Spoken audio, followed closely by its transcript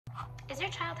Is your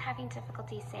child having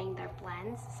difficulty saying their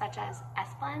blends, such as S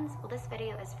blends? Well, this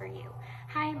video is for you.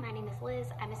 Hi, my name is Liz.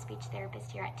 I'm a speech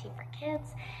therapist here at T.E.A.M for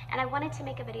Kids, and I wanted to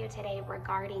make a video today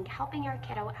regarding helping your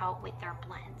kiddo out with their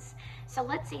blends. So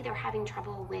let's say they're having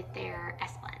trouble with their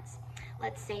S blends.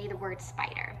 Let's say the word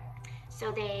spider.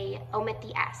 So they omit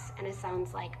the S and it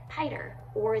sounds like pider,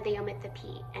 or they omit the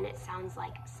P and it sounds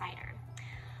like cider.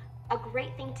 A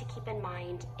great thing to keep in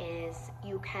mind is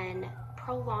you can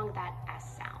prolong that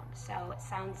S sound. So it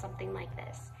sounds something like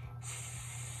this.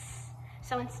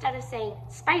 So instead of saying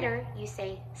spider, you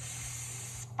say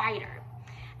spider.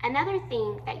 Another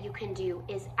thing that you can do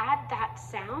is add that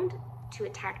sound to a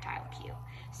tactile cue.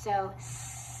 So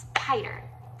spider.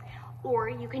 Or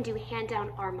you can do hand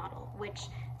down R model, which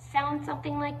sounds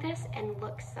something like this and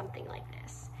looks something like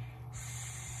this.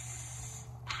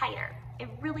 Spider. It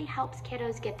really helps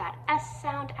kiddos get that S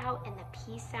sound out and the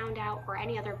P sound out, or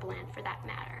any other blend for that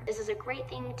matter. This is a great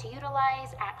thing to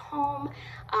utilize at home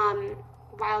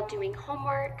while doing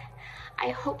homework. I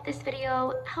hope this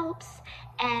video helps,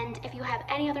 and if you have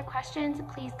any other questions,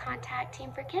 please contact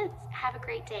T.E.A.M for Kids. Have a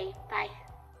great day. Bye.